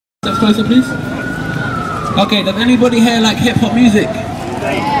Step closer, please. Okay, does anybody here like hip-hop music?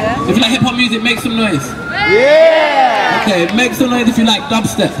 Yeah. If you like hip-hop music, make some noise. Yeah! Okay, make some noise if you like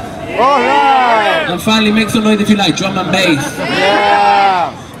dubstep. Alright! And finally, make some noise if you like drum and bass.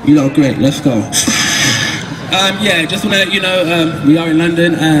 Yeah! You know, great, let's go. Yeah, just want to let you know, we are in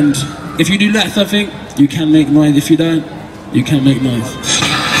London, and if you do like something, you can make noise. If you don't, you can make noise.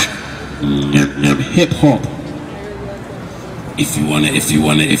 Hip-hop. If you wanna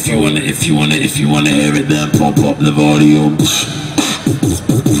hear it, then pump up the volume.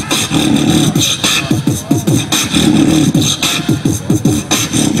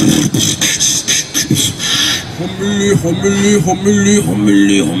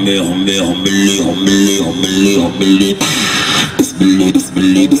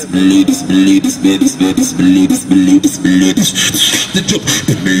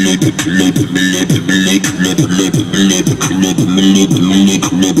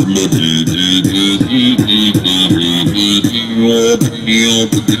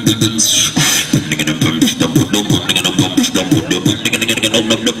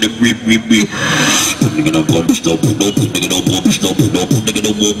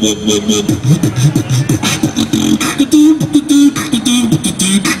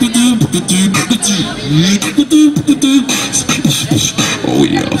 Oh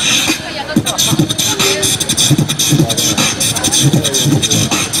yeah.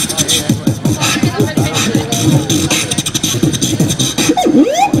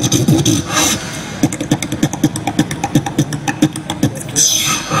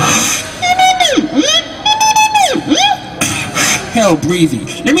 Hell breezy.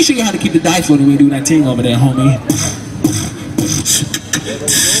 Let me show you how to keep the dice rolling when we do that thing over there, homie.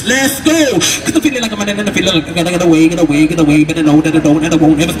 Let's go! Cause I'm feeling like I'm running and I feel like I gotta get away, but I know that I don't and I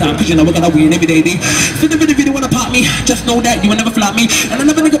won't ever stop, cause you know we're gonna win every day. So if you wanna pop me, just know that you will never flop me. And I'm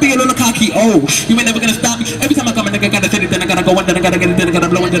never gonna be a little cocky, oh, you ain't never gonna stop me. Every time I come in, I gotta say it, then I gotta go and then I gotta get it, then I gotta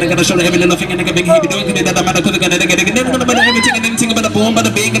blow it, then I gotta show every little thing and nigga big he be doing it, doesn't matter cause I gotta get it, then I'm gonna better everything and anything about a boom, but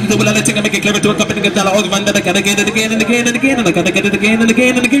a big and do a lot of thing and make it clever to a couple niggas that I always run that I gotta get it again and again and again and I gotta get it again and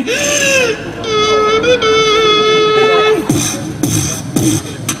again and again.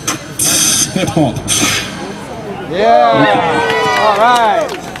 Hip-hop. Yeah! Okay. Alright!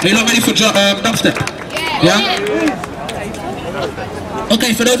 Are you not ready for dubstep? Yeah?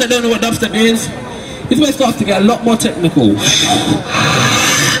 Okay, for those that don't know what dubstep is, this way starts to get a lot more technical.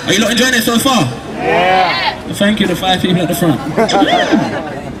 Are you not enjoying it so far? Yeah! Well, thank you to 5 people at the front.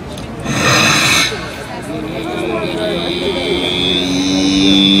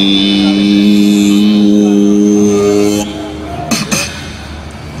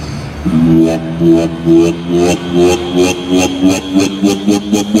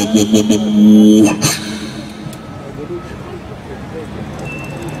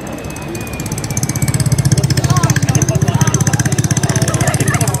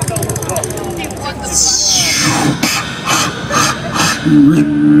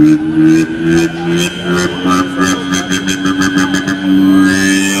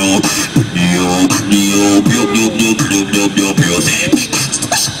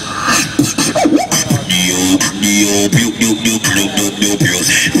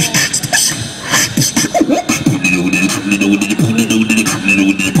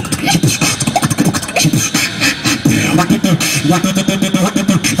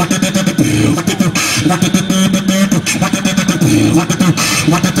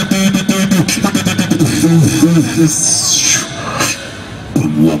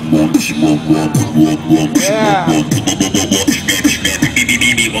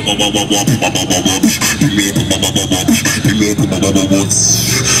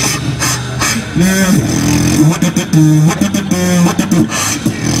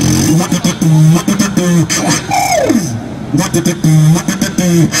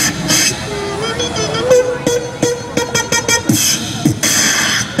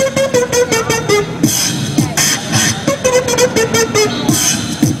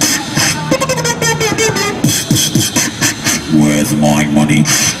 Where's my money?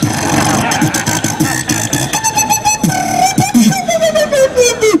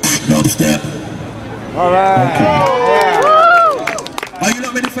 Dubstep. Alright. Okay. Yeah. Are you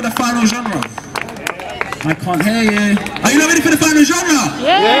not ready for the final genre? I can't hear you. Are you not ready for the final genre?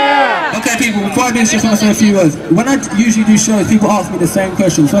 Yeah! Okay people, before I do this, just want to say a few words. When I usually do shows, people ask me the same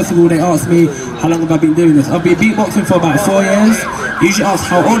question. First of all, they ask me, how long have I been doing this? I've been beatboxing for about 4 years. Usually ask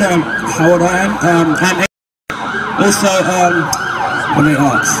how old I am, and also, when they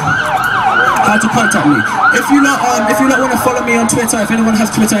ask. how to contact me. If you lot want to follow me on Twitter, if anyone has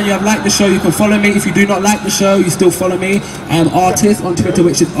Twitter and you have liked the show, you can follow me. If you do not like the show, you still follow me. I am R-tizt on Twitter,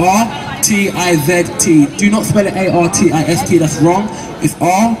 which is R-T-I-Z-T. Do not spell it A-R-T-I-S-T, that's wrong. It's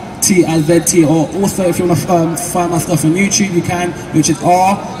R-T-I-Z-T. Or also, if you want to find my stuff on YouTube, you can, which is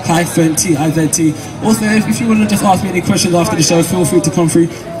R-T-I-Z-T. Also, if you want to just ask me any questions after the show, feel free to come through.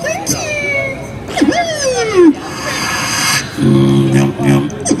 Thank you. Yum, yum.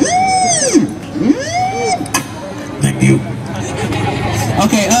 Thank you.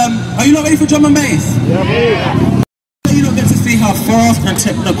 Okay, are you not ready for drum and bass? Yeah, You don't get to see how fast and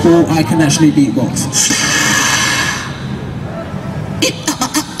technical I can actually beatbox.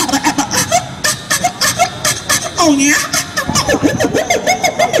 Oh yeah.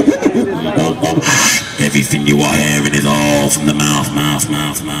 Everything you are hearing is all from the mouth.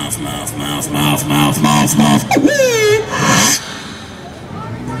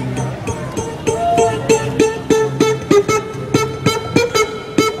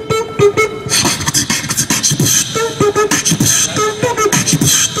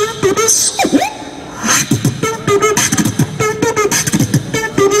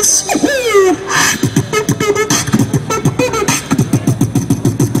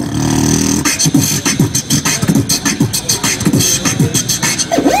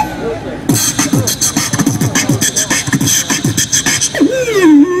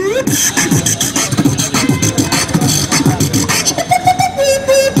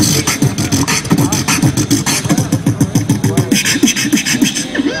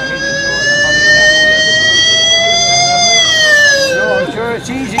 it's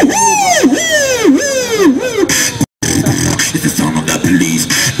easy. It's the sound of the police.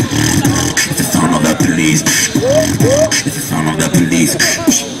 It's the sound of the police. It's the sound of the police.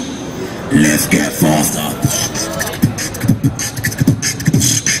 Let's get faster.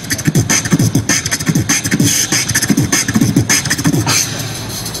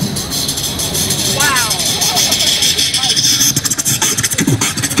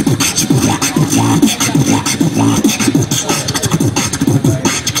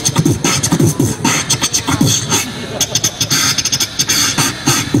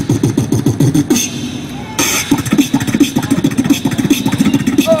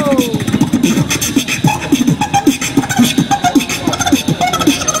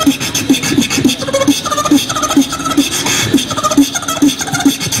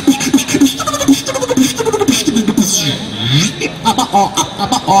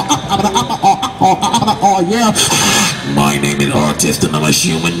 Oh yeah. My name is R-tizt and I'm a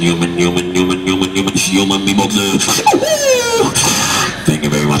human beatboxer. Thank you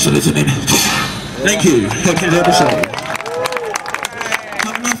very much for listening. Thank you. Hope you enjoyed the show.